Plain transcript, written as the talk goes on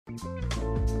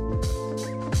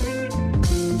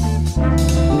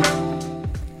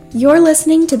You're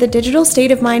listening to the Digital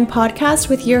State of Mind podcast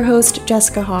with your host,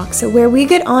 Jessica Hawks, where we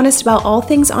get honest about all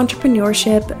things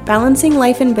entrepreneurship, balancing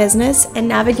life and business, and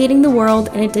navigating the world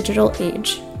in a digital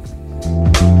age.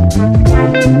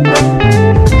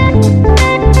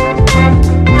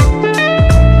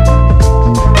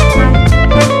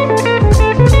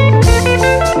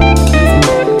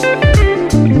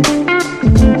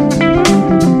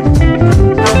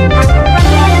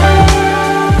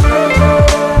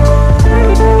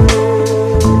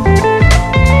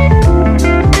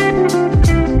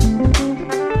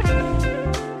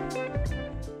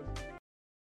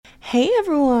 Hey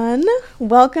everyone,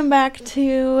 welcome back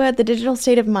to the Digital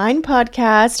State of Mind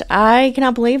podcast. I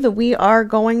cannot believe that we are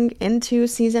going into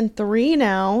season 3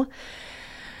 now.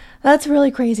 That's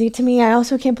really crazy to me. I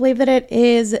also can't believe that it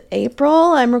is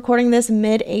April. I'm recording this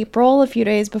mid-April, a few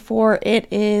days before it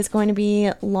is going to be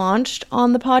launched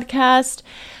on the podcast.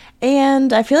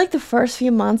 And I feel like the first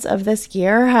few months of this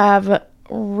year have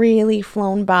really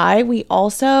flown by. We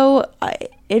also,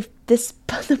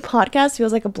 the podcast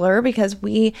feels like a blur because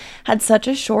we had such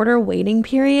a shorter waiting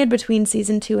period between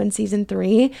season 2 and season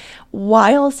 3.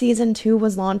 While season 2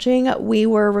 was launching, we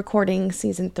were recording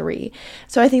season 3.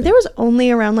 So I think there was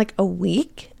only around like a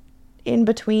week in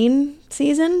between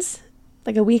seasons,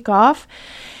 like a week off.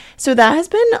 So that has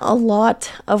been a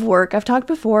lot of work. I've talked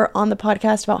before on the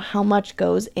podcast about how much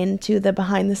goes into the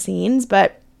behind the scenes,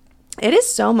 but it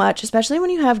is so much, especially when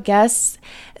you have guests.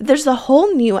 There's a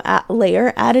whole new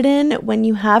layer added in when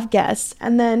you have guests.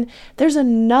 And then there's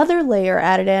another layer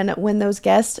added in when those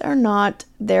guests are not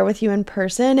there with you in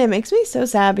person. It makes me so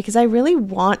sad because I really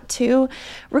want to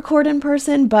record in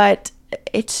person, but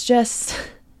it's just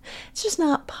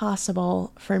not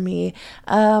possible for me.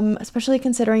 Especially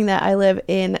considering that I live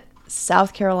in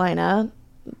South Carolina.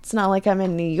 It's not like I'm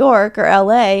in New York or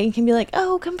LA and can be like,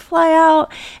 oh, come fly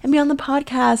out and be on the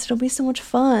podcast. It'll be so much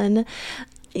fun.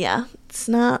 Yeah, it's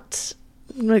not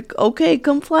like, okay,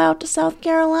 come fly out to South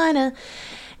Carolina.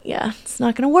 Yeah, it's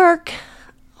not going to work.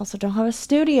 Also don't have a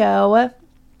studio.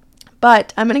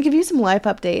 But I'm going to give you some life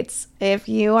updates. If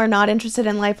you are not interested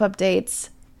in life updates,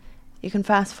 you can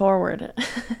fast forward.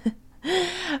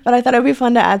 But I thought it would be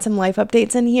fun to add some life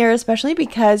updates in here, especially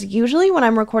because usually when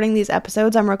I'm recording these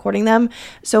episodes, I'm recording them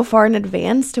so far in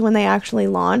advance to when they actually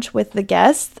launch with the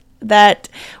guests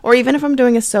or even if I'm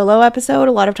doing a solo episode,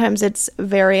 a lot of times it's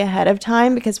very ahead of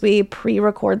time because we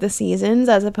pre-record the seasons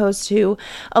as opposed to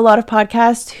a lot of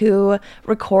podcasts who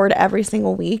record every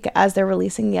single week as they're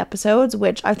releasing the episodes,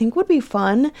 which I think would be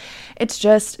fun. It's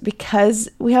just because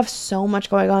we have so much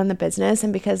going on in the business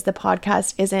and because the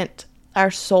podcast isn't our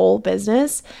sole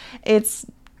business, it's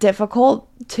difficult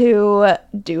to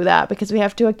do that because we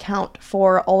have to account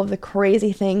for all of the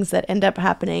crazy things that end up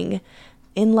happening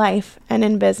in life and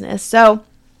in business. So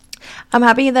I'm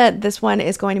happy that this one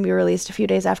is going to be released a few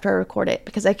days after I record it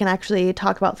because I can actually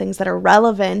talk about things that are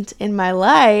relevant in my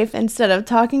life instead of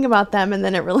talking about them and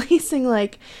then it releasing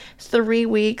like 3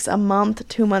 weeks, a month,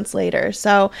 2 months later.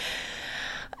 So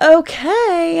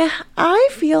okay, I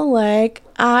feel like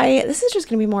this is just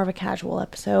going to be more of a casual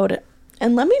episode.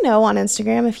 And let me know on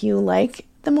Instagram if you like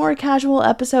the more casual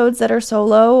episodes that are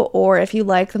solo or if you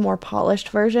like the more polished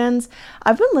versions.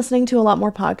 I've been listening to a lot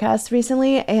more podcasts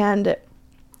recently, and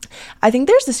I think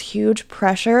there's this huge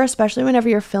pressure, especially whenever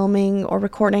you're filming or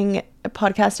recording a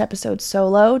podcast episode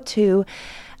solo, to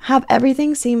have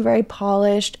everything seem very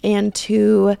polished and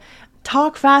to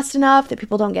talk fast enough that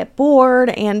people don't get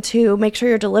bored and to make sure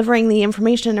you're delivering the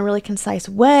information in a really concise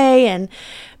way and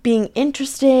being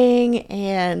interesting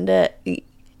and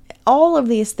all of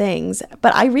these things.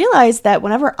 But I realized that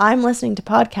whenever I'm listening to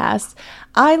podcasts,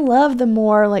 I love the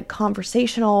more like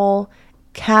conversational,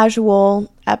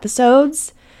 casual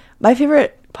episodes. My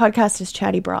favorite podcast is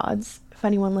Chatty Broads. If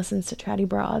anyone listens to Chatty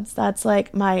Broads, that's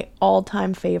like my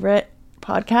all-time favorite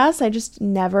podcast.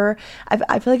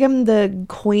 I feel like I'm the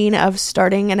queen of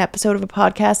starting an episode of a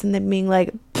podcast and then being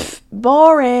like,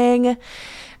 boring,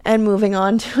 and moving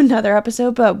on to another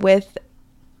episode. But with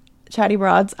Chatty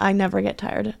Broads, I never get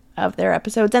tired of their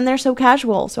episodes and they're so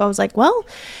casual. So I was like, well,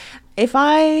 if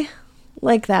I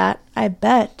like that, I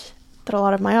bet that a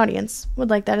lot of my audience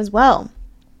would like that as well.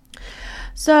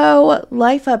 So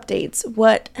life updates,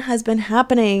 what has been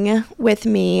happening with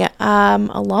me?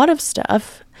 A lot of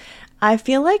stuff. I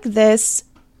feel like this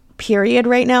period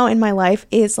right now in my life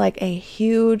is like a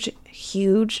huge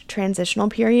transitional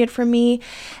period for me.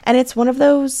 And it's one of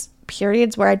those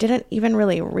periods where I didn't even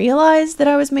really realize that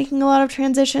I was making a lot of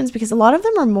transitions because a lot of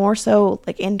them are more so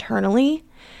like internally.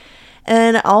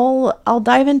 And I'll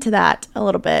dive into that a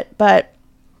little bit, but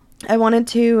I wanted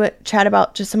to chat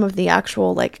about just some of the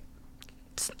actual like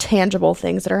tangible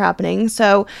things that are happening.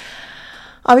 So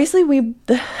obviously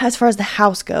as far as the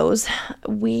house goes,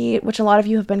 which a lot of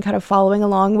you have been kind of following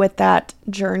along with that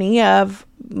journey of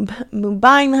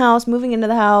buying the house, moving into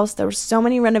the house. There were so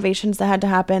many renovations that had to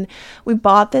happen. We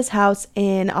bought this house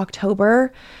in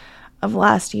October of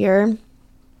last year,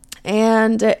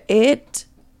 and it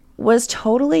was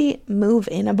totally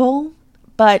move-inable,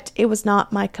 but it was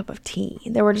not my cup of tea.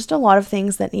 There were just a lot of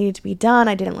things that needed to be done.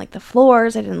 I didn't like the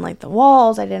floors. I didn't like the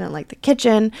walls. I didn't like the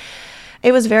kitchen.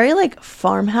 It was very like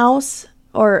farmhouse,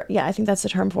 or yeah, I think that's the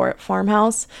term for it,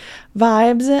 farmhouse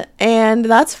vibes. And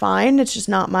that's fine. It's just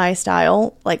not my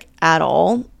style, like at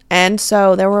all. And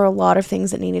so there were a lot of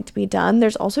things that needed to be done.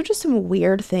 There's also just some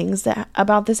weird things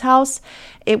about this house.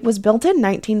 It was built in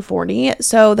 1940.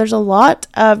 So there's a lot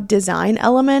of design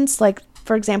elements. Like,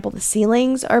 for example, the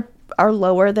ceilings are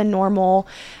lower than normal.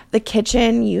 The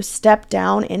kitchen, you step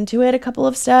down into it a couple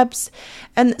of steps.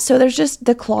 And so there's just,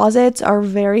 the closets are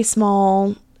very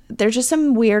small. There's just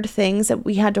some weird things that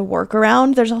we had to work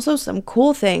around. There's also some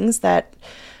cool things that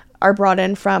are brought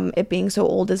in from it being so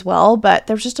old as well. But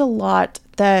there's just a lot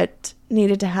that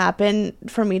needed to happen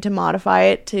for me to modify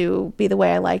it to be the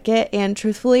way I like it. And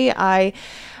truthfully, I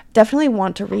definitely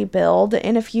want to rebuild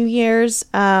in a few years.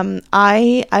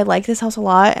 I like this house a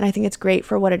lot, and I think it's great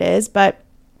for what it is, but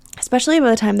especially by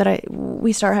the time that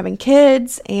we start having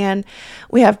kids and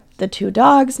we have the 2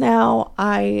 dogs now,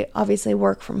 I obviously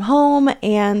work from home,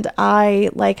 and I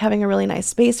like having a really nice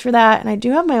space for that. And I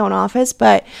do have my own office,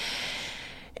 but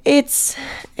it's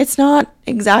not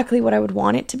exactly what I would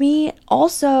want it to be.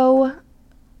 Also,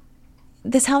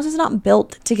 this house is not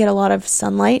built to get a lot of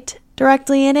sunlight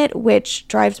directly in it, which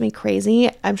drives me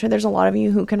crazy. I'm sure there's a lot of you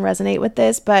who can resonate with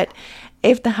this, but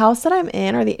if the house that I'm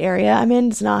in or the area I'm in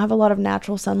does not have a lot of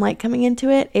natural sunlight coming into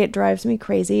it, it drives me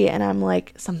crazy, and I'm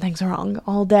like, something's wrong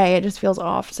all day. It just feels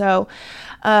off. So,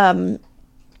 yeah,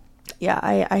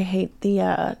 I hate the,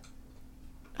 I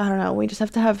don't know, we just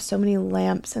have to have so many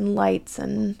lamps and lights,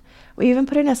 and we even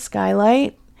put in a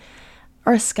skylight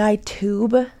or a sky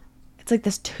tube. It's like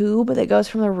this tube that goes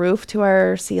from the roof to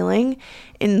our ceiling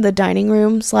in the dining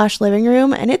room / living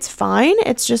room. And it's fine.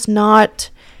 It's just not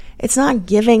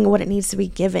giving what it needs to be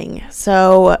giving.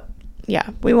 So yeah,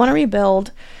 we want to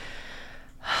rebuild.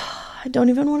 I don't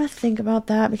even want to think about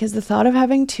that, because the thought of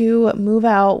having to move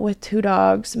out with 2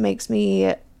 dogs makes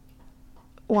me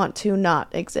want to not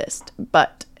exist,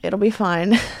 but it'll be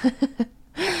fine.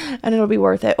 And it'll be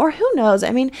worth it. Or who knows?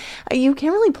 I mean, you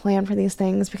can't really plan for these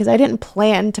things, because I didn't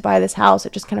plan to buy this house.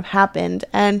 It just kind of happened.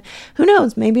 And who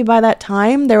knows? Maybe by that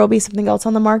time there will be something else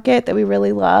on the market that we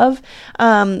really love.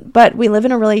 But we live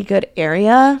in a really good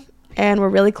area, and we're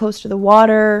really close to the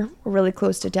water. We're really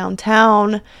close to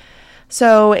downtown.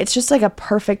 So it's just like a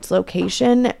perfect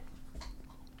location.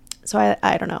 So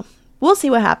I don't know. We'll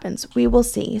see what happens. We will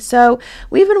see. So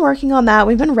we've been working on that.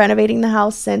 We've been renovating the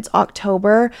house since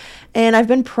October, and I've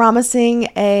been promising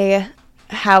a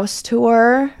house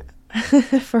tour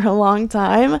for a long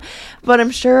time, but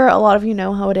I'm sure a lot of you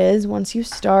know how it is. Once you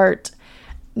start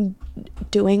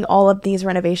doing all of these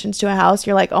renovations to a house,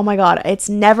 you're like, oh my God, it's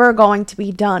never going to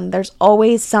be done. There's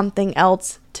always something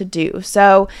else to do.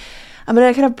 So I'm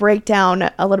going to kind of break down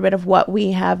a little bit of what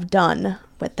we have done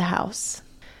with the house.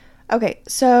 Okay,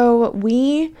 so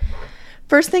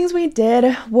first things we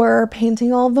did were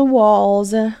painting all of the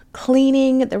walls,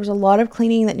 cleaning. There was a lot of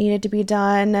cleaning that needed to be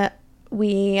done.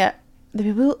 The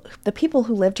people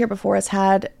who lived here before us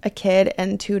had a kid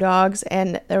and 2 dogs,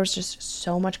 and there was just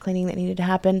so much cleaning that needed to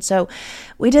happen. So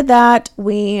we did that.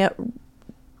 We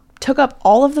took up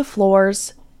all of the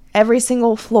floors. Every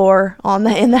single floor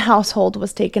in the household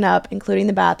was taken up, including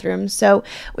the bathrooms. So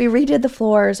we redid the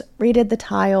floors, redid the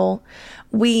tile.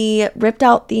 We ripped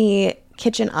out the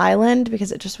kitchen island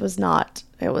because it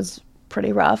was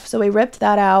pretty rough. So we ripped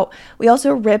that out. We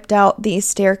also ripped out the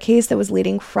staircase that was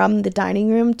leading from the dining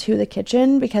room to the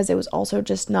kitchen, because it was also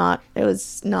not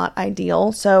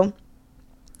ideal. So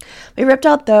we ripped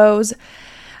out those.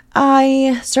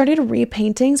 I started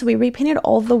repainting. So we repainted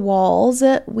all of the walls.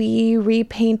 I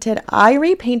repainted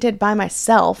by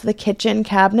myself the kitchen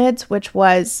cabinets, which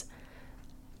was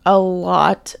a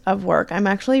lot of work. I'm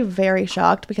actually very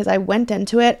shocked, because I went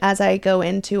into it, as I go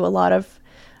into a lot of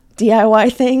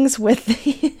DIY things, with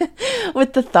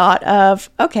the thought of,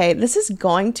 okay, this is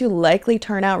going to likely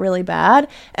turn out really bad,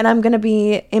 and I'm going to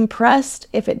be impressed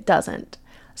if it doesn't.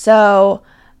 So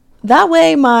that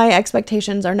way my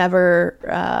expectations are never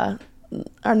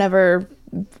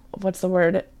what's the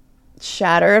word,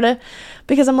 shattered,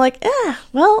 because I'm like,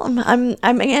 well, I'm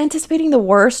anticipating the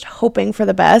worst, hoping for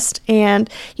the best, and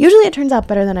usually it turns out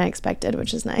better than I expected,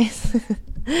 which is nice.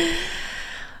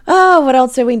 Oh, what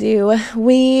else did we do?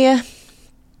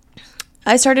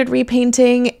 I started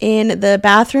repainting in the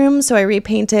bathroom, so I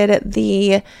repainted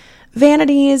the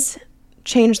vanities,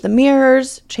 changed the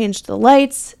mirrors, changed the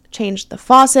lights, changed the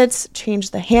faucets,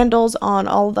 changed the handles on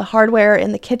all of the hardware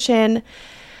in the kitchen,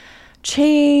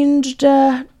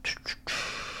 took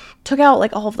out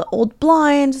like all of the old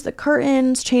blinds, the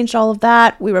curtains, changed all of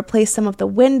that. We replaced some of the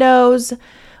windows.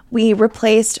 We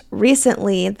replaced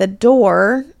recently the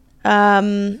door,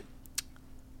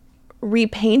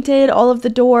 repainted all of the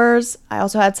doors. I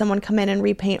also had someone come in and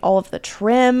repaint all of the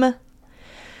trim.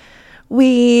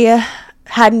 We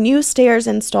had new stairs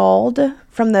installed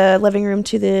from the living room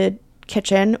to the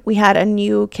kitchen. We had a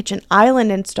new kitchen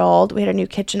island installed. We had a new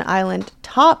kitchen island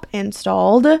top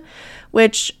installed,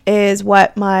 which is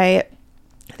what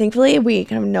thankfully we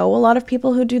kind of know a lot of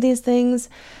people who do these things.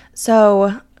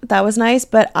 So that was nice,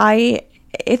 but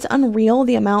it's unreal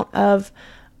the amount of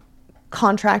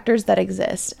contractors that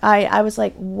exist. I was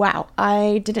like, wow,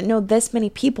 I didn't know this many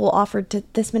people offered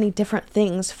this many different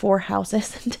things for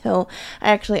houses until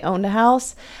I actually owned a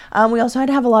house. We also had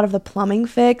to have a lot of the plumbing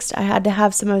fixed. I had to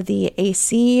have some of the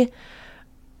AC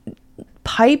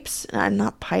ducts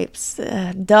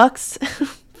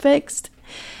fixed.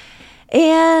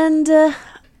 And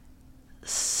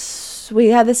we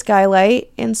had the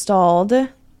skylight installed.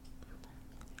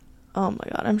 Oh my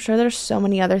God, I'm sure there's so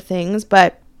many other things,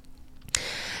 but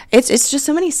it's just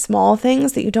so many small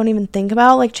things that you don't even think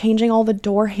about, like changing all the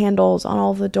door handles on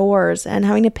all of the doors and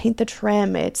having to paint the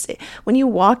trim. When you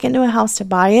walk into a house to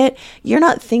buy it, you're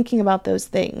not thinking about those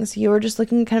things. You're just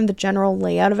looking at kind of the general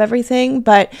layout of everything.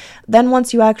 But then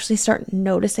once you actually start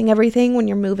noticing everything when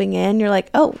you're moving in, you're like,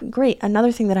 oh, great,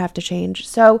 another thing that I have to change.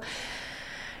 So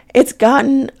it's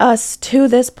gotten us to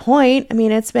this point. I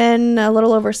mean, it's been a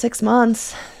little over 6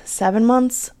 months, 7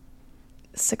 months,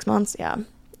 6 months, yeah.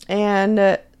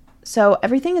 And so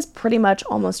everything is pretty much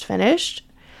almost finished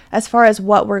as far as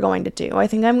what we're going to do. I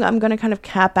think I'm going to kind of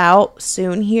cap out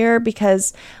soon here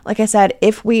because, like I said,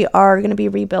 if we are going to be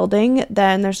rebuilding,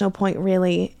 then there's no point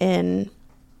really in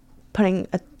putting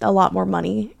a lot more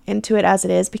money into it as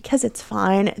it is, because it's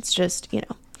fine. It's just,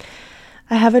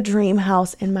 I have a dream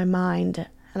house in my mind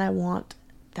and I want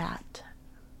that.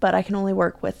 But I can only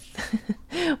work with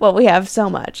what we have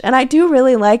so much. And I do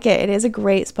really like it. It is a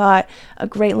great spot, a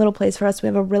great little place for us. We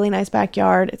have a really nice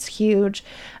backyard. It's huge.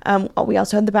 We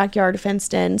also had the backyard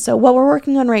fenced in. So what we're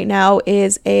working on right now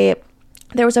is there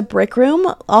was a brick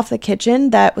room off the kitchen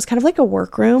that was kind of like a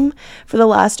workroom for the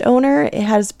last owner. It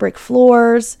has brick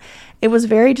floors. It was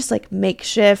very just like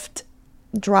makeshift,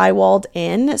 drywalled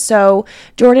in. So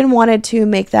Jordan wanted to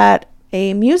make that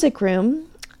a music room.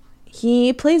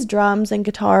 He plays drums and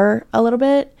guitar a little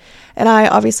bit, and I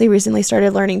obviously recently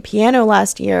started learning piano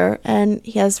last year, and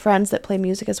he has friends that play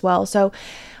music as well. So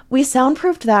we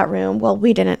soundproofed that room. Well,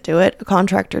 we didn't do it. A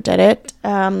contractor did it.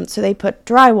 So they put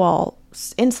drywall,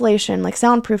 insulation, like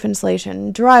soundproof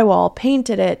insulation, drywall,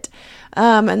 painted it,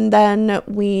 and then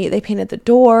they painted the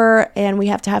door, and we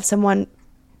have to have someone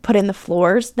put in the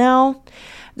floors now.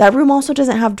 That room also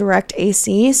doesn't have direct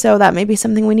AC, so that may be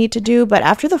something we need to do. But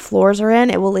after the floors are in,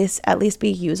 it will at least be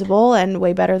usable and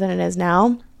way better than it is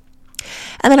now.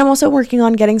 And then I'm also working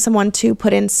on getting someone to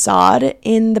put in sod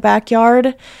in the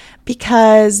backyard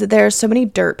because there's so many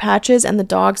dirt patches and the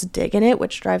dogs dig in it,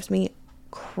 which drives me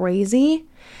crazy.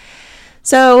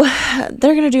 So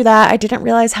they're going to do that. I didn't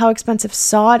realize how expensive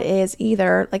sod is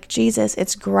either. Like, Jesus,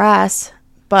 it's grass.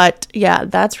 But yeah,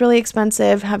 that's really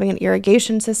expensive. Having an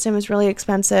irrigation system is really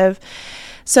expensive.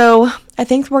 So I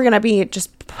think we're going to be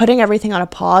just putting everything on a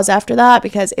pause after that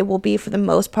because it will be, for the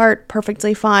most part,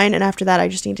 perfectly fine. And after that, I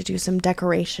just need to do some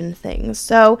decoration things.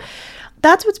 So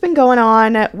that's what's been going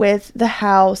on with the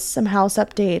house, some house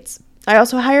updates. I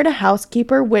also hired a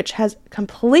housekeeper, which has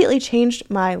completely changed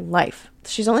my life.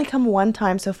 She's only come one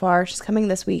time so far. She's coming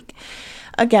this week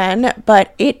again,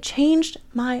 but it changed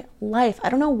my life. I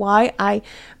don't know why I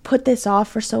put this off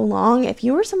for so long. If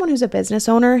you are someone who's a business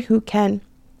owner who can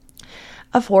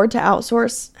afford to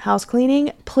outsource house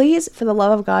cleaning, please, for the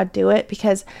love of God, do it,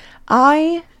 because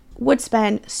I would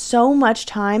spend so much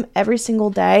time every single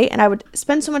day, and I would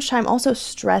spend so much time also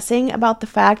stressing about the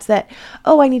fact that,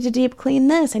 oh, I need to deep clean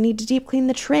this, I need to deep clean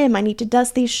the trim, I need to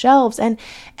dust these shelves, and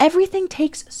everything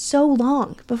takes so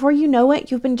long. Before you know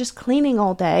it, you've been just cleaning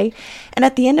all day, and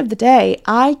at the end of the day,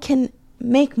 I can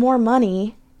make more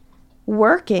money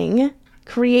working,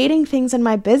 creating things in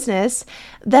my business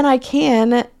than I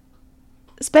can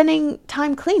spending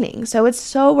time cleaning. So it's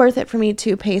so worth it for me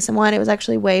to pay someone. It was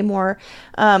actually way more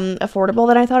affordable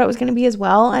than I thought it was going to be as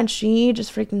well. And she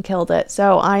just freaking killed it.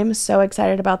 So I'm so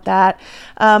excited about that.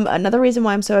 Another reason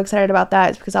why I'm so excited about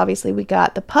that is because obviously we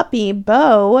got the puppy,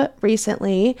 Bo,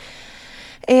 recently.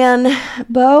 And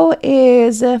Bo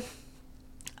is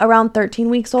around 13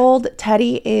 weeks old.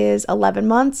 Teddy is 11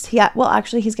 months.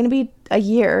 Actually, he's going to be a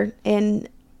year in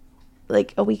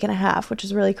like a week and a half, which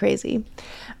is really crazy.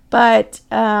 But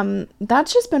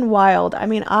that's just been wild. I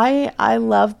mean, I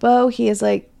love Bo. He is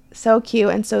like so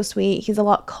cute and so sweet. He's a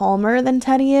lot calmer than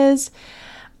Teddy is,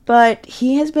 but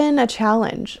he has been a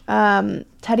challenge.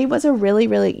 Teddy was a really,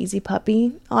 really easy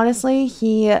puppy. Honestly,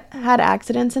 he had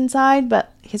accidents inside,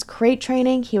 but his crate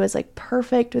training, he was like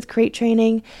perfect with crate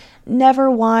training. Never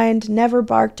whined, never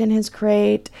barked in his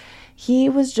crate. He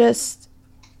was just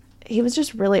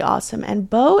really awesome. And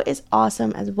Bo is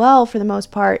awesome as well for the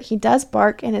most part. He does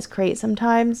bark in his crate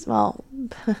sometimes. Well,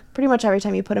 pretty much every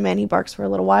time you put him in, he barks for a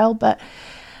little while. But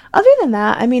other than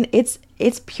that, I mean, it's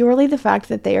purely the fact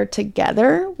that they are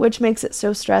together, which makes it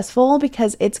so stressful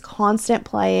because it's constant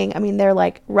playing. I mean, they're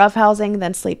like roughhousing,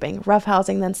 then sleeping,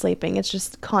 roughhousing, then sleeping. It's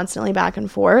just constantly back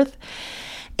and forth.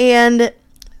 And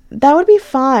that would be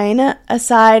fine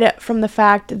aside from the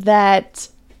fact that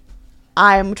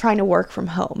I'm trying to work from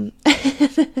home,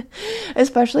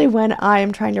 especially when I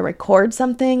am trying to record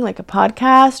something like a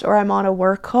podcast or I'm on a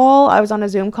work call. I was on a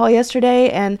Zoom call yesterday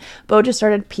and Bo just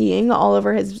started peeing all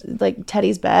over his like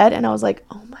Teddy's bed. And I was like,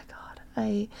 oh my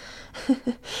God,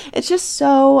 it's just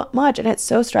so much and it's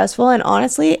so stressful. And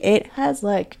honestly, it has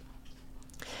like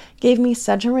gave me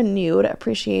such a renewed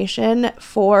appreciation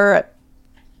for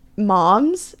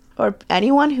moms or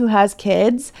anyone who has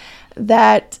kids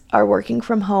that are working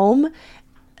from home.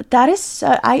 That is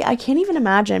so, I can't even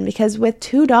imagine, because with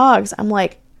 2 dogs, I'm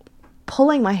like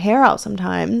pulling my hair out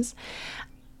sometimes.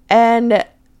 And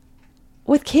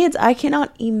with kids, I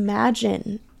cannot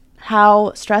imagine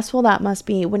how stressful that must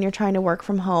be when you're trying to work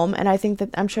from home. And I think that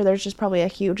I'm sure there's just probably a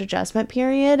huge adjustment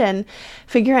period and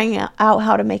figuring out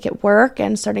how to make it work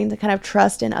and starting to kind of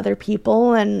trust in other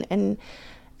people and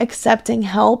accepting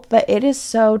help. But it is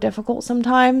so difficult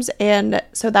sometimes. And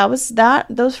so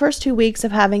those first 2 weeks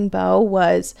of having Bo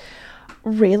was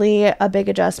really a big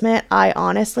adjustment. I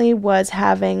honestly was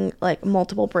having like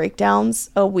multiple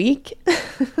breakdowns a week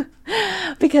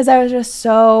because I was just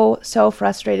so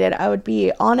frustrated. I would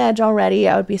be on edge already.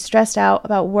 I would be stressed out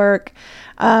about work.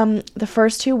 The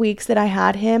first 2 weeks that I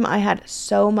had him, I had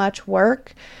so much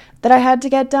work that I had to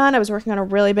get done. I was working on a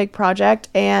really big project,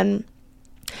 and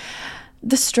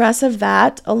the stress of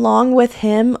that, along with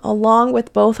him, along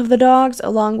with both of the dogs,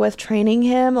 along with training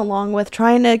him, along with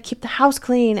trying to keep the house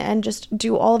clean and just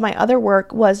do all of my other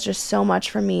work, was just so much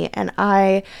for me. And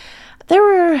there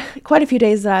were quite a few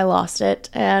days that I lost it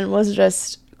and was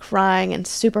just crying and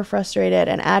super frustrated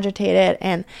and agitated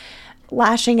and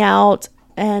lashing out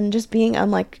and just being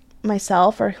unlike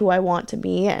myself or who I want to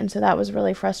be. And so that was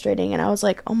really frustrating. And I was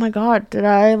like, oh my God, did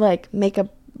I like make a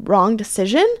wrong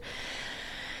decision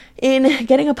in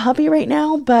getting a puppy right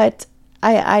now? But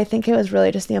I think it was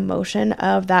really just the emotion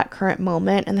of that current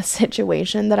moment and the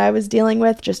situation that I was dealing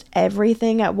with, just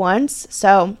everything at once.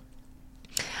 So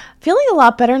feeling a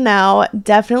lot better now,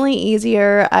 definitely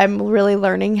easier. I'm really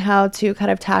learning how to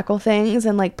kind of tackle things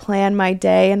and like plan my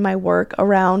day and my work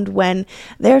around when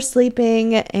they're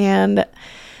sleeping, and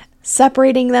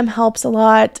separating them helps a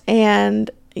lot. And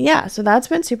yeah, so that's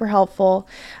been super helpful.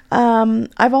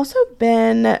 I've also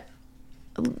been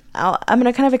I'm going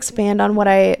to kind of expand on what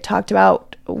I talked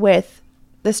about with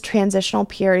this transitional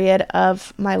period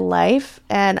of my life.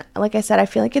 And like I said, I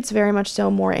feel like it's very much so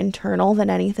more internal than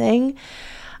anything.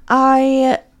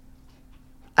 I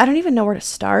don't even know where to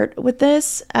start with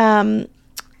this. I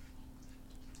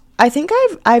think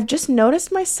I've just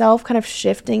noticed myself kind of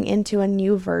shifting into a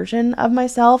new version of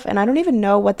myself, and I don't even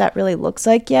know what that really looks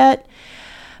like yet.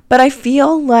 But I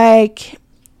feel like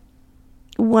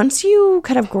once you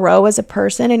kind of grow as a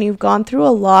person and you've gone through a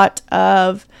lot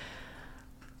of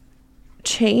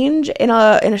change in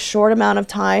a short amount of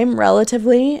time,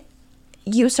 relatively,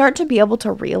 you start to be able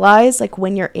to realize like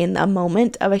when you're in a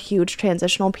moment of a huge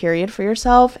transitional period for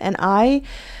yourself. And I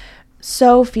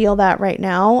so feel that right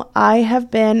now. I have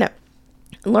been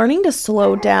learning to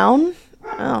slow down.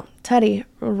 Oh, Teddy,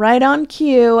 right on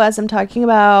cue as I'm talking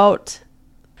about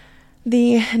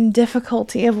the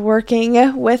difficulty of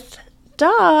working with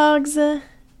dogs. Okay,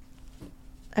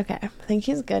 I think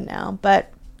he's good now,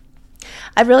 but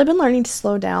I've really been learning to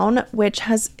slow down, which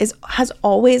has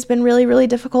always been really, really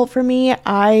difficult for me.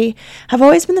 I have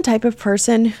always been the type of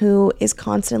person who is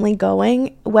constantly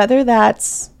going, whether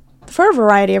that's for a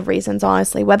variety of reasons,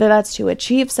 honestly, whether that's to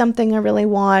achieve something I really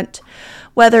want,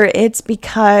 whether it's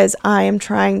because I am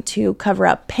trying to cover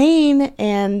up pain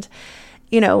and,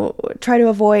 try to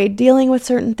avoid dealing with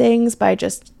certain things by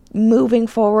just moving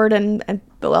forward and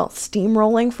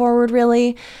steamrolling forward,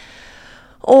 really.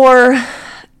 Or,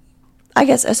 I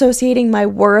guess, associating my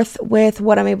worth with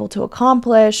what I'm able to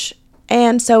accomplish.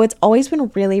 And so it's always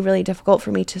been really, really difficult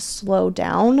for me to slow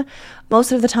down.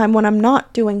 Most of the time when I'm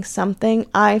not doing something,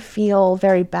 I feel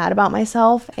very bad about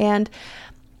myself. And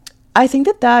I think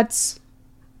that that's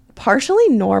partially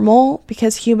normal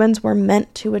because humans were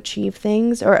meant to achieve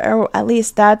things, or at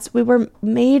least we were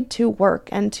made to work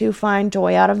and to find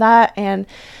joy out of that and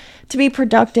to be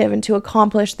productive and to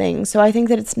accomplish things. So I think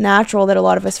that it's natural that a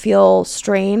lot of us feel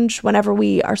strange whenever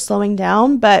we are slowing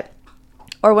down,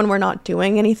 or when we're not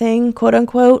doing anything, quote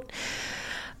unquote.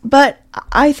 But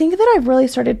I think that I've really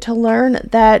started to learn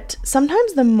that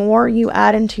sometimes the more you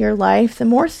add into your life, the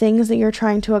more things that you're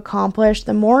trying to accomplish,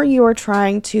 the more you are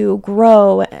trying to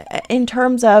grow in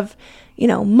terms of,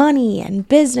 money and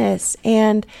business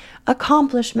and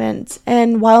accomplishments.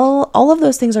 And while all of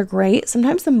those things are great,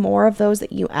 sometimes the more of those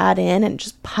that you add in and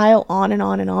just pile on and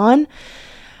on and on,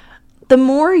 the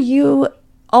more you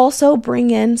also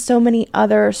bring in so many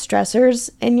other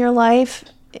stressors in your life.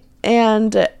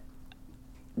 And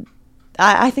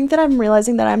I think that I'm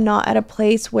realizing that I'm not at a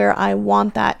place where I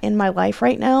want that in my life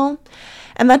right now.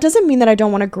 And that doesn't mean that I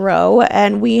don't want to grow.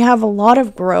 And we have a lot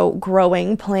of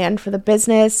growing planned for the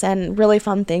business and really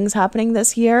fun things happening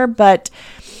this year. But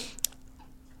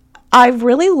I've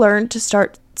really learned to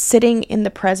start sitting in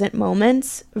the present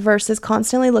moments versus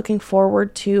constantly looking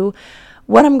forward to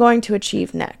what I'm going to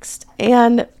achieve next.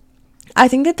 And I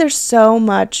think that there's so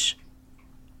much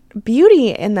beauty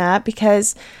in that,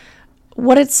 because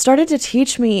what it started to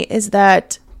teach me is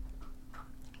that,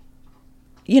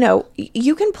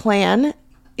 you can plan.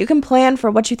 You can plan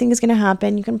for what you think is going to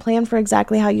happen. You can plan for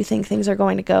exactly how you think things are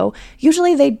going to go.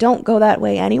 Usually they don't go that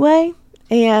way anyway.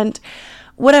 And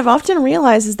what I've often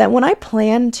realized is that when I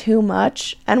plan too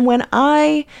much and when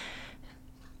I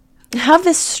have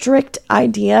this strict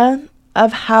idea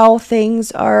of how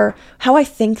I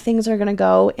think things are going to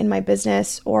go in my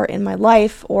business or in my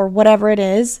life or whatever it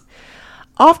is,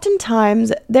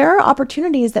 oftentimes there are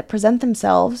opportunities that present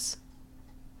themselves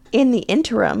in the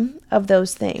interim of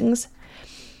those things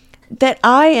that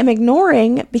I am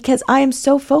ignoring because I am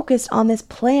so focused on this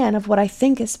plan of what I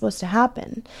think is supposed to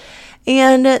happen.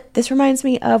 And this reminds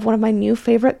me of one of my new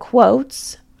favorite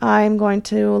quotes. I'm going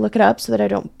to look it up so that I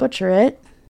don't butcher it.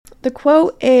 The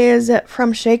quote is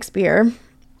from Shakespeare.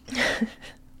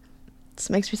 This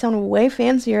makes me sound way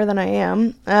fancier than I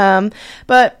am.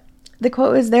 But the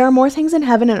quote is, "There are more things in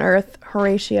heaven and earth,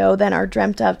 Horatio, than are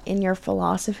dreamt of in your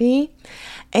philosophy."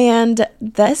 And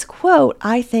this quote,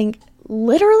 I think,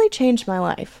 literally changed my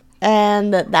life.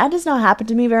 And that does not happen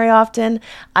to me very often.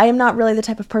 I am not really the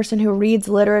type of person who reads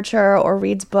literature or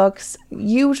reads books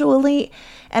usually,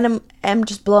 and am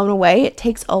just blown away. It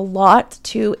takes a lot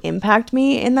to impact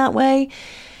me in that way.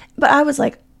 But I was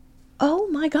like, oh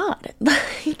my God,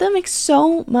 that makes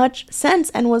so much sense,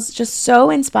 and was just so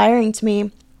inspiring to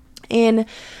me in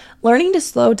learning to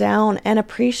slow down and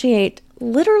appreciate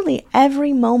literally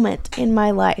every moment in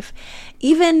my life.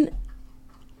 Even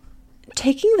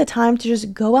taking the time to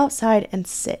just go outside and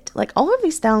sit. Like, all of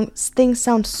these things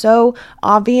sound so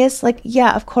obvious. Like,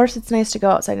 yeah, of course it's nice to go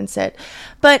outside and sit.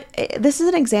 But this is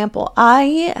an example.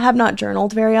 I have not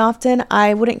journaled very often.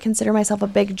 I wouldn't consider myself a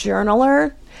big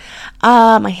journaler.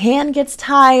 My hand gets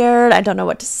tired. I don't know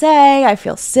what to say. I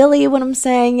feel silly when I'm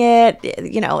saying it,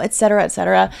 et cetera, et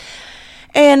cetera.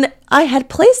 And I had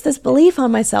placed this belief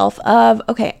on myself of,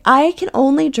 okay, I can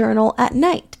only journal at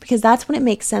night because that's when it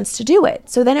makes sense to do it.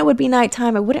 So then it would be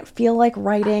nighttime. I wouldn't feel like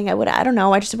writing. I don't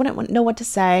know. I just wouldn't know what to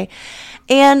say.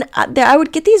 And I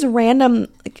would get these random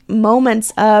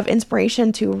moments of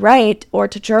inspiration to write or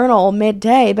to journal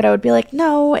midday, but I would be like,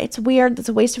 no, it's weird. It's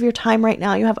a waste of your time right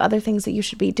now. You have other things that you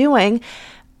should be doing.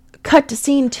 Cut to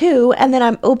scene 2, and then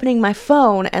I'm opening my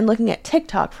phone and looking at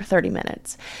TikTok for 30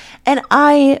 minutes. And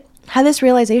I had this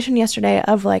realization yesterday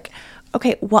of like,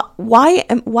 okay, why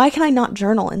can I not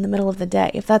journal in the middle of the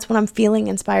day? If that's when I'm feeling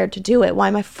inspired to do it, why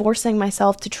am I forcing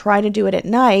myself to try to do it at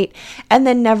night and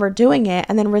then never doing it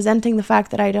and then resenting the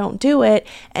fact that I don't do it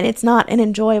and it's not an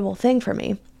enjoyable thing for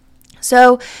me?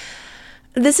 So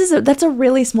that's a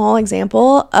really small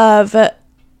example of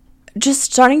just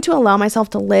starting to allow myself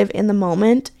to live in the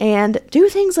moment and do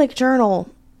things like journal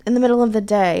in the middle of the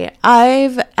day.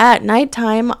 At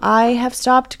nighttime, I have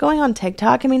stopped going on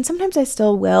TikTok. I mean, sometimes I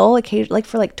still will, occasionally, like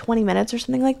for like 20 minutes or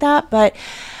something like that, but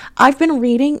I've been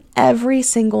reading every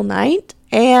single night,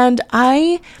 And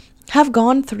I have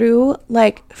gone through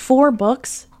like 4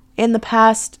 books in the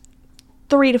past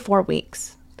 3 to 4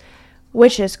 weeks,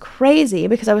 which is crazy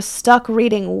because I was stuck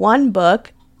reading one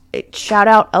book, shout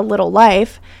out A Little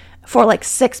Life, for like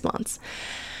 6 months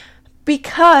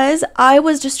because I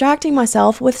was distracting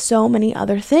myself with so many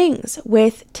other things,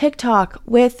 with TikTok,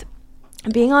 with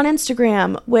being on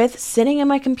Instagram, with sitting at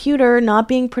my computer, not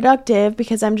being productive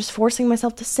because I'm just forcing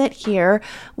myself to sit here,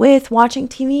 with watching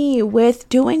TV, with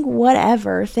doing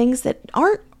whatever, things that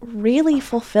aren't really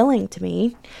fulfilling to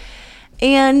me.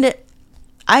 And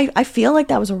I feel like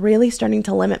that was really starting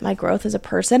to limit my growth as a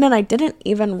person, and I didn't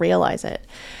even realize it.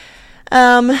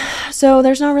 So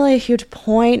there's not really a huge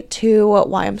point to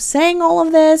why I'm saying all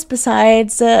of this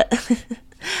besides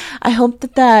I hope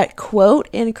that quote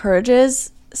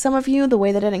encourages some of you the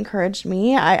way that it encouraged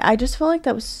me. I just feel like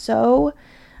that was so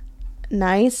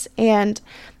nice. And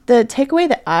the takeaway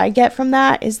that I get from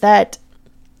that is that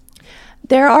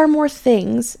there are more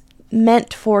things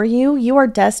meant for you. You are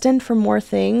destined for more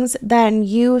things than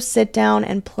you sit down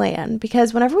and plan.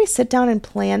 Because whenever we sit down and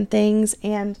plan things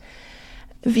and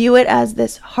view it as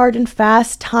this hard and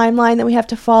fast timeline that we have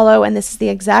to follow, and this is the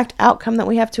exact outcome that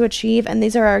we have to achieve, and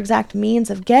these are our exact means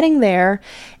of getting there,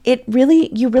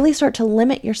 you really start to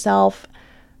limit yourself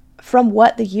from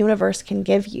what the universe can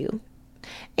give you.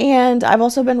 And I've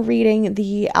also been reading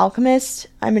The Alchemist.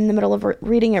 I'm in the middle of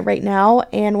reading it right now,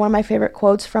 and one of my favorite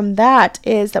quotes from that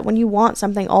is that when you want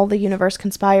something, all the universe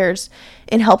conspires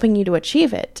in helping you to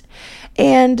achieve it.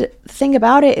 And the thing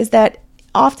about it is that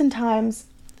oftentimes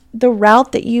the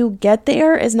route that you get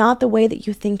there is not the way that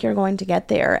you think you're going to get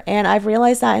there. And I've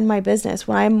realized that in my business,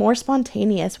 when I'm more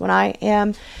spontaneous, when I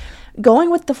am going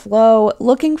with the flow,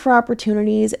 looking for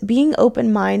opportunities, being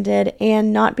open-minded,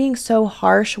 and not being so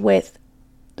harsh with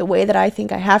the way that I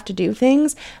think I have to do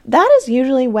things, that is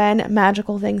usually when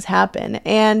magical things happen.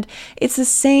 And it's the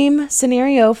same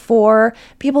scenario for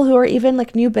people who are even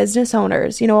like new business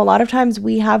owners. You know, a lot of times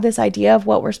we have this idea of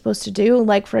what we're supposed to do.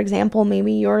 Like, for example,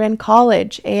 maybe you're in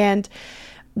college and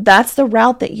that's the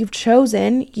route that you've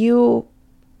chosen. You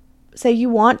say you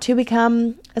want to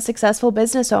become a successful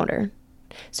business owner.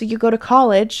 So you go to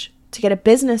college to get a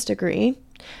business degree.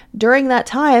 During that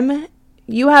time,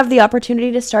 you have the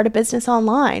opportunity to start a business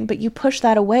online, but you push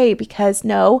that away because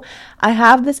no, I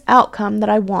have this outcome that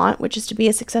I want, which is to be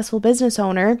a successful business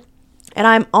owner, and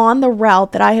I'm on the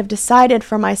route that I have decided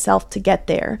for myself to get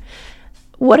there.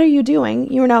 What are you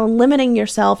doing? You're now limiting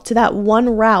yourself to that one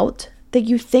route that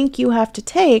you think you have to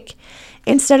take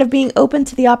instead of being open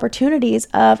to the opportunities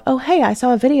of, oh, hey, I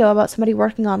saw a video about somebody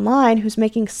working online who's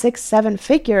making 6-7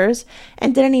 figures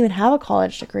and didn't even have a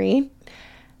college degree.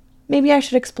 Maybe I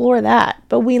should explore that.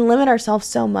 But we limit ourselves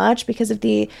so much because of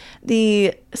the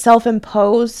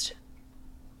self-imposed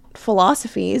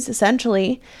philosophies,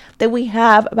 essentially, that we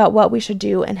have about what we should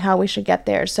do and how we should get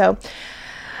there. So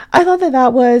I thought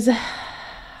that was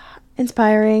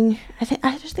inspiring.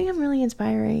 I just think I'm really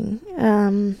inspiring.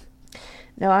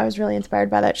 No, I was really inspired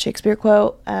by that Shakespeare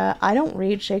quote. I don't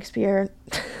read Shakespeare.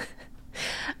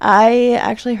 I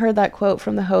actually heard that quote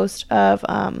from the host of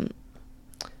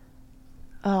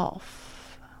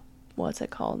what's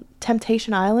it called?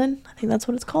 Temptation Island. I think that's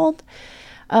what it's called.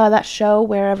 That show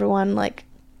where everyone like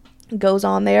goes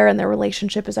on there and their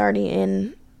relationship is already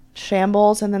in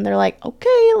shambles, and then they're like,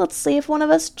 okay, let's see if one of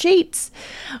us cheats.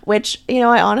 Which, you know,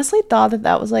 I honestly thought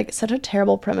that was like such a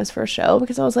terrible premise for a show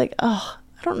because I was like, oh,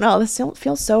 I don't know, this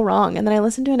feels so wrong. And then I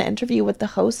listened to an interview with the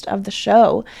host of the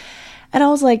show, and I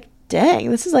was like, dang,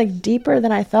 this is like deeper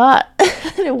than I thought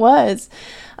it was.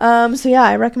 So yeah,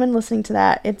 I recommend listening to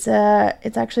that. It's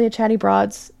actually a Chatty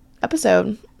Broads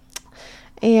episode.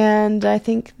 And I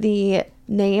think the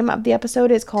name of the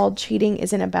episode is called Cheating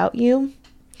Isn't About You.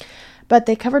 But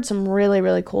they covered some really,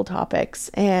 really cool topics.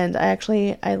 And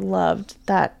I loved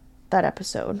that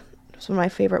episode. It was one of my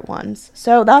favorite ones.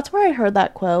 So that's where I heard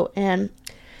that quote, and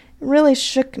it really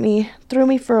shook me, threw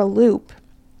me for a loop.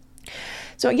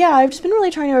 So yeah, I've just been really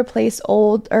trying to replace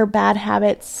old or bad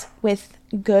habits with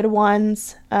good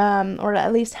ones, or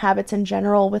at least habits in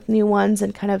general with new ones,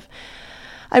 and kind of,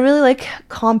 I really like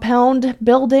compound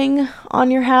building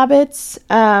on your habits.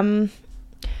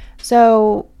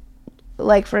 So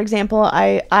like, for example,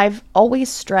 I've always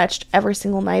stretched every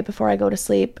single night before I go to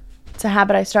sleep. It's a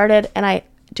habit I started, and I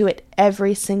do it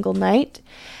every single night.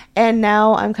 And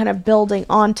now I'm kind of building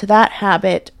onto that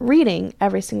habit, reading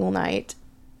every single night.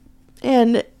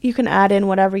 And you can add in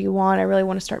whatever you want. I really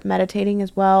want to start meditating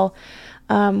as well.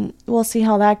 We'll see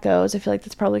how that goes. I feel like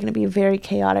that's probably going to be very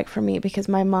chaotic for me because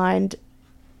my mind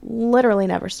literally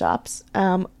never stops.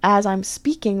 As I'm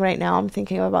speaking right now, I'm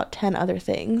thinking of about 10 other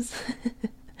things.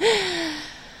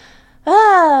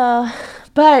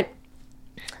 But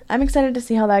I'm excited to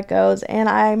see how that goes, and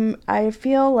I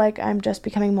feel like I'm just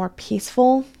becoming more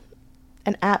peaceful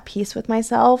and at peace with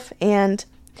myself. And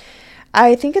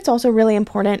I think it's also really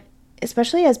important,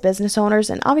 especially as business owners,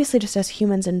 and obviously just as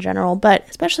humans in general, but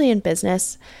especially in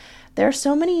business, there are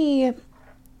so many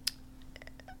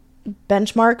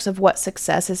benchmarks of what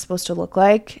success is supposed to look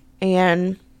like.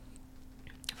 And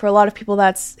for a lot of people,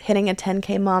 that's hitting a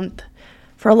 10K month.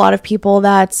 For a lot of people,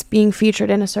 that's being featured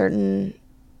in a certain,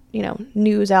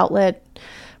 news outlet.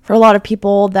 For a lot of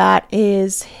people, that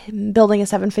is building a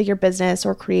 7-figure business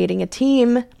or creating a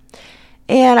team.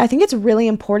 And I think it's really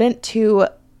important to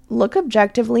look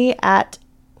objectively at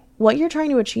what you're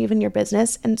trying to achieve in your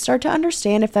business and start to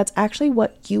understand if that's actually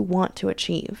what you want to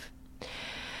achieve.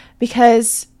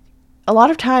 Because a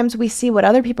lot of times we see what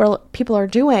other people are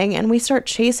doing, and we start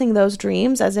chasing those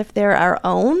dreams as if they're our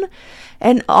own.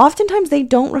 And oftentimes they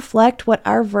don't reflect what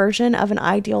our version of an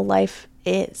ideal life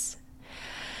is.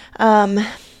 And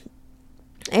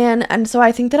so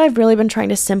I think that I've really been trying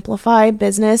to simplify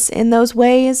business in those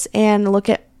ways and look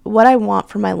at what I want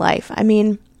for my life. I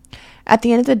mean, at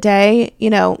the end of the day,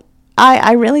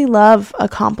 I really love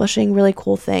accomplishing really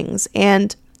cool things,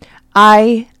 and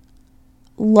I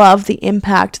love the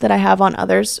impact that I have on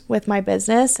others with my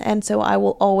business, and so I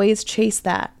will always chase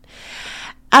that.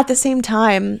 At the same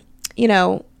time,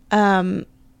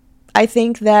 I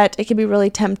think that it can be really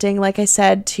tempting, like I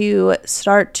said, to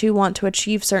start to want to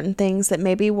achieve certain things that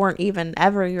maybe weren't even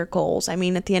ever your goals. I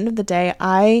mean, at the end of the day,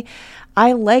 I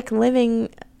like living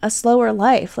a slower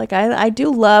life. Like I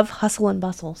do love hustle and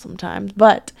bustle sometimes,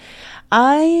 but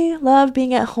I love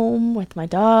being at home with my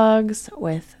dogs,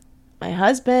 with my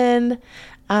husband.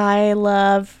 I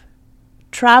love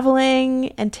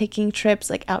traveling and taking trips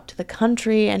like out to the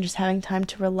country and just having time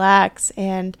to relax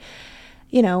and,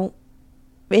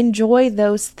 enjoy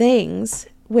those things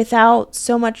without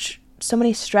so many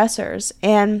stressors.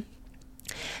 And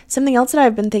something else that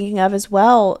I've been thinking of as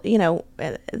well, this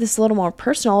is a little more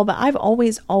personal, but I've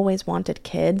always wanted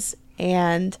kids.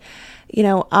 And,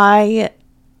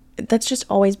 that's just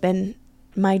always been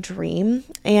my dream.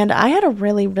 And I had a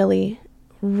really, really,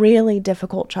 really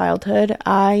difficult childhood.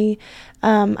 I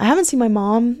haven't seen my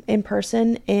mom in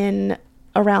person in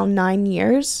around 9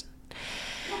 years.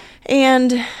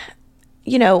 And,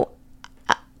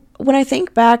 when I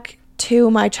think back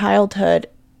to my childhood,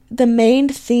 the main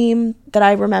theme that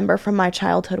I remember from my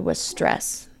childhood was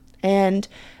stress. And,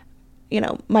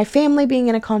 my family being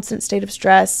in a constant state of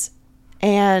stress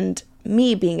and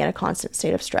me being in a constant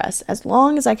state of stress. As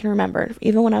long as I can remember,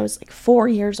 even when I was like 4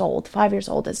 years old, 5 years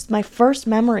old, it's my first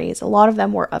memories. A lot of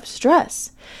them were of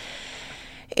stress.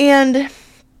 And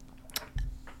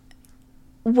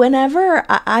whenever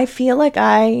I feel like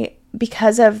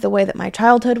because of the way that my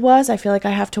childhood was, I feel like I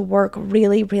have to work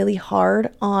really, really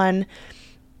hard on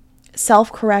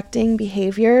self-correcting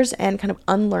behaviors and kind of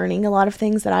unlearning a lot of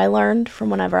things that I learned from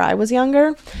whenever I was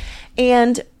younger.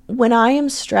 And when I am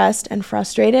stressed and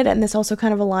frustrated, and this also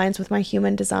kind of aligns with my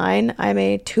human design, I'm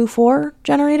a 2-4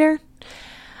 generator.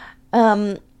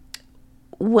 My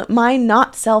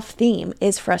not self theme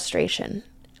is frustration.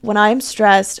 When I am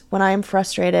stressed, when I am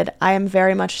frustrated, I am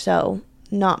very much so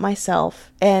not myself,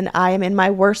 and I am in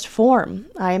my worst form.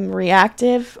 I am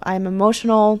reactive, I am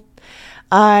emotional,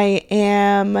 I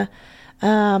am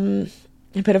a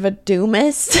bit of a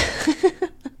doomist,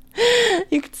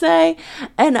 you could say,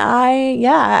 and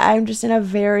I'm just in a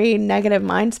very negative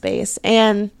mind space.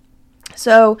 And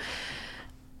so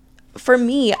for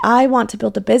me, I want to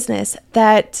build a business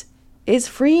that is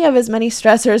free of as many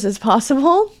stressors as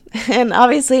possible. And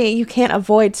obviously you can't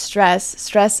avoid stress.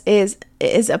 Stress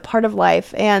is a part of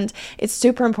life, and it's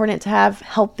super important to have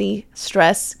healthy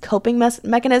stress coping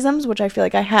mechanisms, which I feel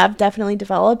like I have definitely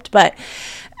developed. But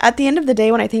at the end of the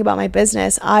day, when I think about my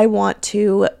business, I want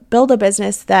to build a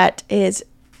business that is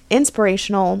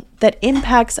inspirational, that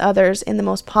impacts others in the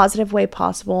most positive way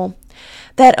possible,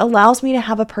 that allows me to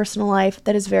have a personal life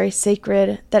that is very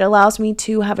sacred, that allows me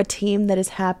to have a team that is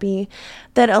happy,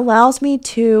 that allows me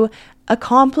to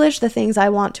accomplish the things I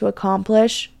want to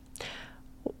accomplish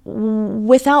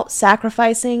without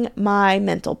sacrificing my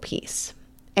mental peace.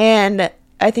 And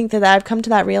I think that I've come to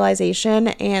that realization,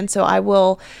 and so I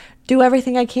will do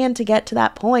everything I can to get to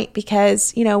that point,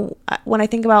 because, when I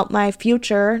think about my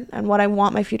future and what I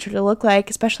want my future to look like,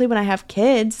 especially when I have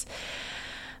kids,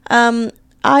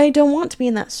 I don't want to be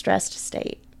in that stressed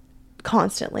state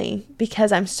constantly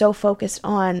because I'm so focused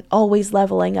on always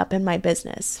leveling up in my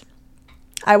business.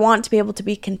 I want to be able to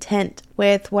be content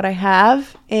with what I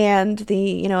have and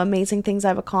the, amazing things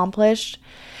I've accomplished.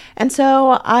 And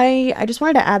so I just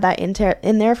wanted to add that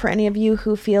in there for any of you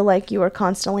who feel like you are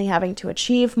constantly having to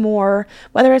achieve more,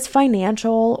 whether it's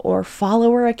financial or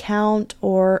follower count,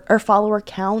 or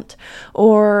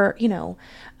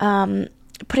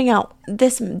putting out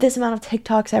this amount of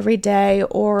TikToks every day,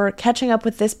 or catching up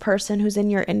with this person who's in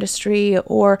your industry,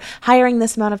 or hiring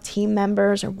this amount of team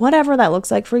members, or whatever that looks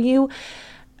like for you.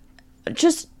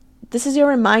 Just, this is your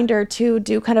reminder to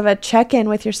do kind of a check-in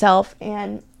with yourself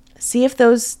and see if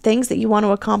those things that you want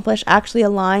to accomplish actually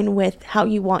align with how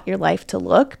you want your life to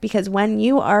look. Because when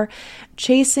your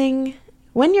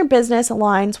business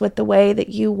aligns with the way that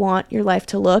you want your life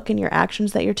to look, and your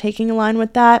actions that you're taking align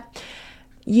with that,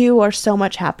 you are so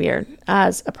much happier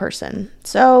as a person.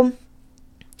 So,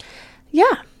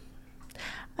 yeah.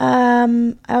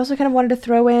 I also kind of wanted to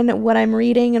throw in what I'm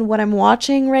reading and what I'm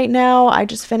watching right now. I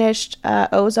just finished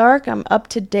Ozark. I'm up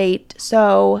to date.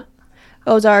 So,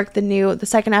 Ozark, the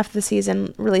second half of the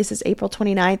season releases April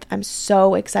 29th. I'm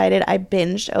so excited. I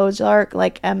binged Ozark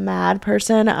like a mad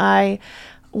person. I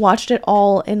watched it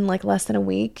all in like less than a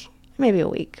week. Maybe a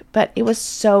week, but it was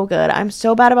so good. I'm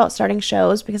so bad about starting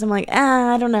shows because I'm like,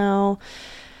 I don't know.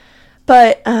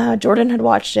 But Jordan had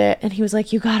watched it and he was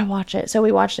like, you gotta watch it. So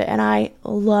we watched it and I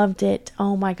loved it.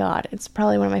 Oh my God. It's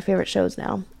probably one of my favorite shows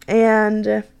now.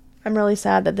 And I'm really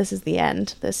sad that this is the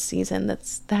end, this season.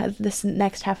 This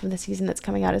next half of the season that's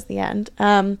coming out is the end.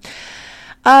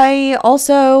 I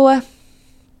also...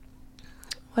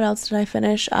 What else did I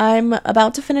finish? I'm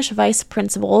about to finish Vice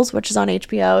Principals, which is on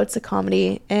HBO. It's a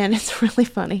comedy, and it's really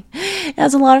funny. It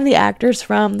has a lot of the actors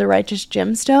from The Righteous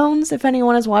Gemstones, if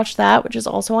anyone has watched that, which is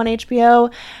also on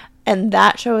HBO. And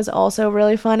that show is also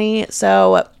really funny.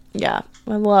 So, yeah,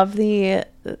 I love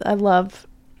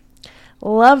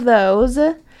those.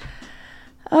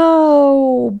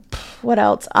 Oh, what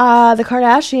else? The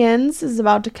Kardashians is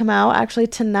about to come out. Actually,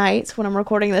 tonight, when I'm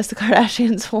recording this, the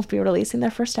Kardashians will be releasing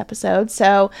their first episode.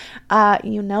 So,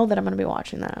 you know that I'm going to be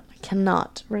watching that. I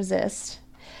cannot resist.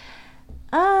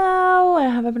 Oh,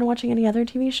 have I been watching any other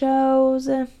TV shows?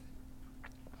 I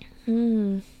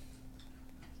don't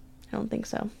think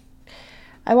so.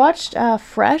 I watched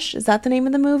Fresh. Is that the name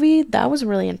of the movie? That was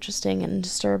really interesting and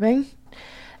disturbing.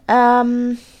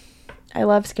 I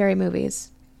love scary movies.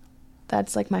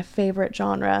 That's like my favorite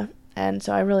genre. And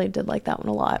so I really did like that one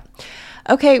a lot.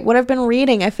 Okay, what I've been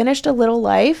reading. I finished A Little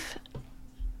Life.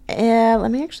 And let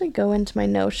me actually go into my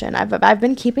Notion. I've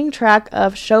been keeping track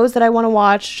of shows that I want to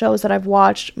watch, shows that I've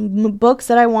watched, books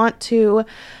that I want to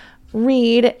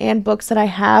read, and books that I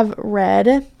have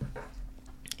read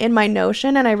in my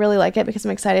Notion. And I really like it because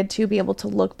I'm excited to be able to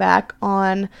look back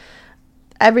on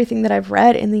everything that I've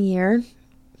read in the year,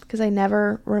 because I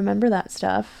never remember that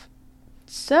stuff.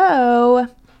 So,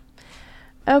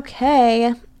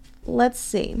 okay, let's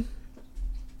see.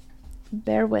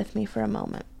 Bear with me for a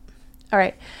moment. All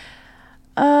right.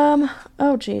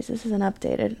 Oh geez, this isn't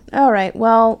updated. All right.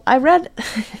 Well, I read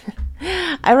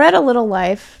A Little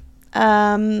Life.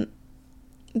 That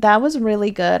was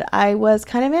really good. I was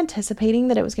kind of anticipating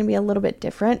that it was going to be a little bit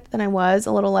different than I was.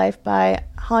 A Little Life by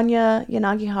Hanya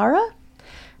Yanagihara.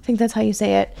 I think that's how you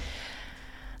say it.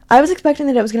 I was expecting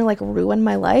that it was going to like ruin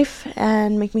my life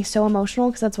and make me so emotional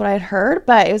because that's what I had heard,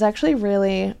 but it was actually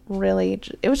really, really,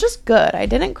 it was just good. I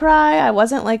didn't cry. I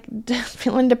wasn't like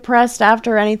feeling depressed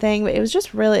after or anything, but it was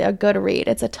just really a good read.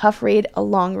 It's a tough read, a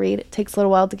long read. It takes a little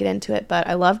while to get into it, but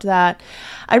I loved that.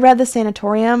 I read The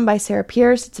Sanatorium by Sarah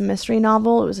Pierce. It's a mystery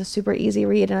novel. It was a super easy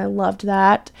read and I loved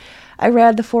that. I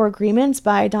read The Four Agreements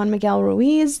by Don Miguel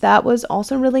Ruiz. That was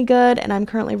also really good, and I'm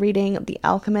currently reading The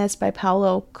Alchemist by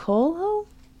Paulo Coelho.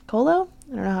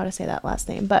 I don't know how to say that last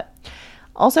name, but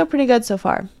also pretty good so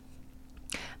far.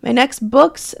 My next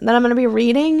books that I'm going to be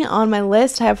reading on my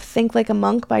list, I have Think Like a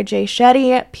Monk by Jay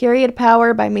Shetty, Period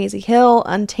Power by Maisie Hill,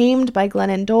 Untamed by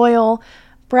Glennon Doyle,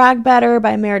 Brag Better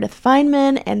by Meredith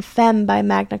Feynman, and Femme by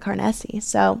Magna Carnesi.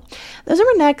 So those are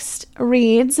my next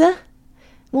reads.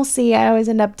 We'll see. I always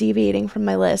end up deviating from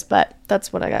my list, but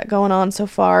that's what I got going on so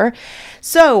far.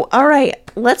 So, all right,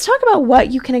 let's talk about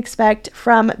what you can expect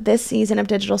from this season of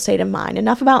Digital State of Mind.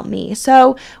 Enough about me.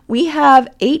 So, we have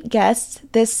 8 guests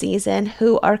this season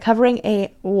who are covering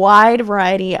a wide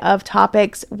variety of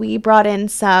topics. We brought in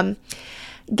some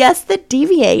guests that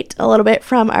deviate a little bit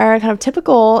from our kind of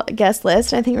typical guest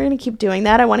list. I think we're going to keep doing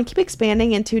that. I want to keep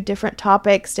expanding into different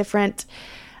topics, different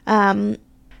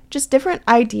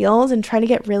ideals, and try to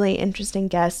get really interesting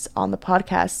guests on the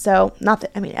podcast. So not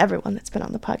that, everyone that's been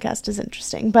on the podcast is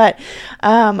interesting, but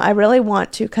I really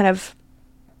want to kind of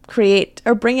create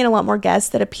or bring in a lot more guests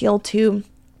that appeal to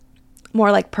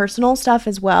more like personal stuff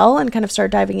as well, and kind of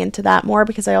start diving into that more,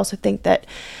 because I also think that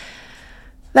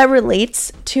that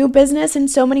relates to business in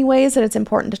so many ways that it's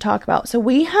important to talk about. So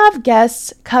we have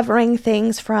guests covering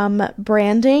things from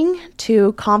branding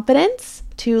to confidence,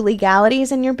 to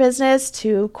legalities in your business,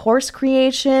 to course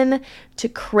creation, to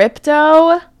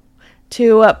crypto,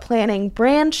 to planning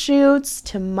brand shoots,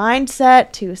 to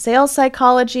mindset, to sales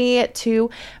psychology, to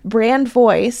brand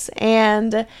voice.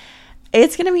 And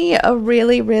it's going to be a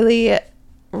really, really,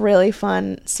 really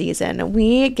fun season.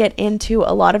 We get into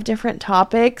a lot of different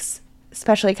topics,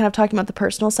 especially kind of talking about the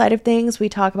personal side of things. We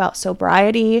talk about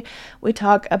sobriety. We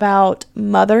talk about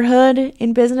motherhood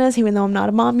in business, even though I'm not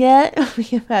a mom yet.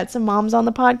 We've had some moms on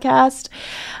the podcast.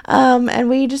 And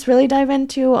we just really dive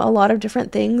into a lot of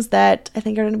different things that I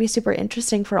think are going to be super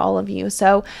interesting for all of you.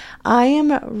 So I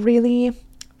am really,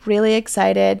 really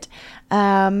excited.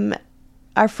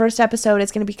 Our first episode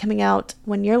is going to be coming out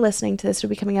when you're listening to this. It'll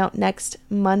be coming out next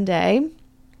Monday.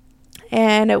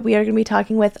 And we are going to be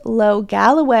talking with Lo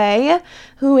Galloway,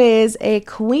 who is a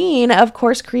queen of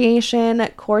course creation,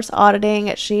 course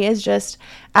auditing. She is just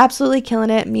absolutely killing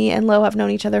it. Me and Lo have known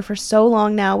each other for so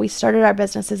long now. We started our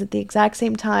businesses at the exact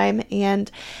same time, and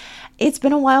it's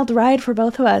been a wild ride for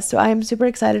both of us. So I'm super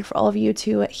excited for all of you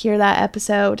to hear that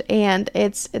episode. And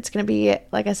it's going to be,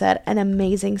 like I said, an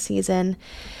amazing season.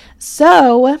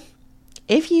 So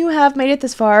if you have made it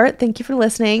this far, thank you for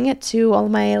listening to all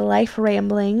my life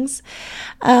ramblings.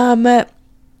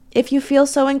 If you feel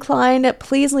so inclined,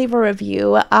 please leave a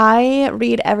review. I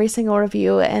read every single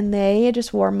review and they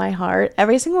just warm my heart.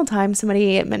 Every single time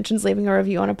somebody mentions leaving a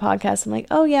review on a podcast, I'm like,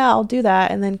 oh yeah, I'll do that,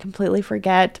 and then completely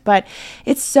forget. But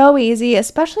it's so easy,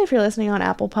 especially if you're listening on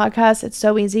Apple Podcasts. It's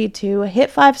so easy to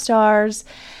hit 5 stars.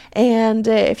 And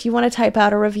if you want to type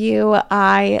out a review,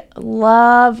 I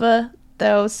love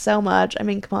those so much. I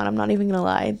mean, come on, I'm not even gonna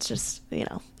lie. It's just,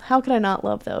 how could I not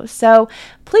love those? So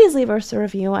please leave us a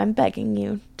review. I'm begging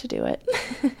you to do it.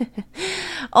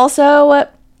 Also,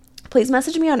 please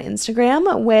message me on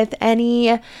Instagram with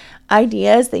any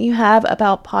ideas that you have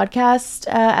about podcast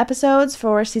episodes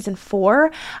for season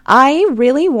 4. I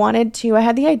really wanted to, I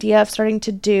had the idea of starting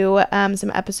to do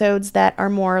some episodes that are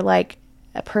more like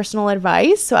personal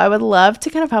advice. So I would love to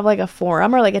kind of have like a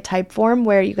forum or like a type form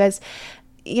where you guys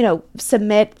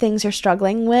submit things you're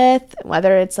struggling with,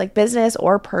 whether it's like business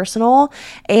or personal,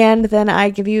 and then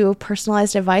I give you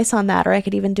personalized advice on that, or I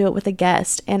could even do it with a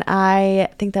guest, and I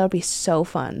think that would be so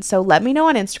fun. So let me know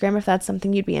on Instagram if that's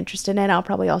something you'd be interested in. I'll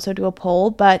probably also do a poll,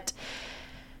 but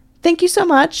thank you so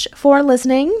much for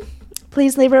listening.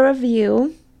 Please leave a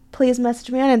review. Please message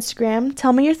me on Instagram.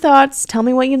 Tell me your thoughts. Tell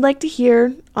me what you'd like to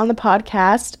hear on the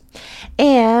podcast,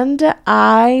 and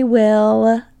I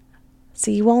will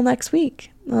see you all next week.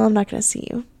 Well, I'm not going to see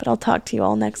you, but I'll talk to you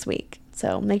all next week.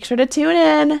 So make sure to tune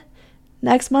in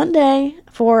next Monday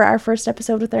for our first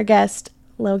episode with our guest,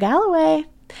 Lo Galloway.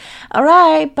 All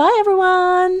right. Bye,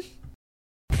 everyone.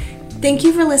 Thank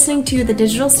you for listening to the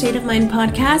Digital State of Mind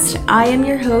podcast. I am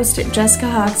your host, Jessica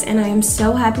Hawks, and I am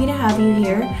so happy to have you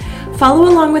here. Follow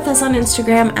along with us on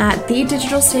Instagram at The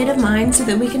Digital State of Mind so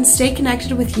that we can stay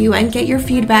connected with you and get your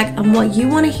feedback on what you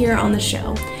want to hear on the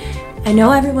show. I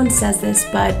know everyone says this,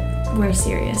 but we're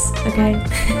serious, okay?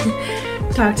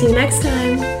 Talk to you next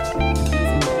time.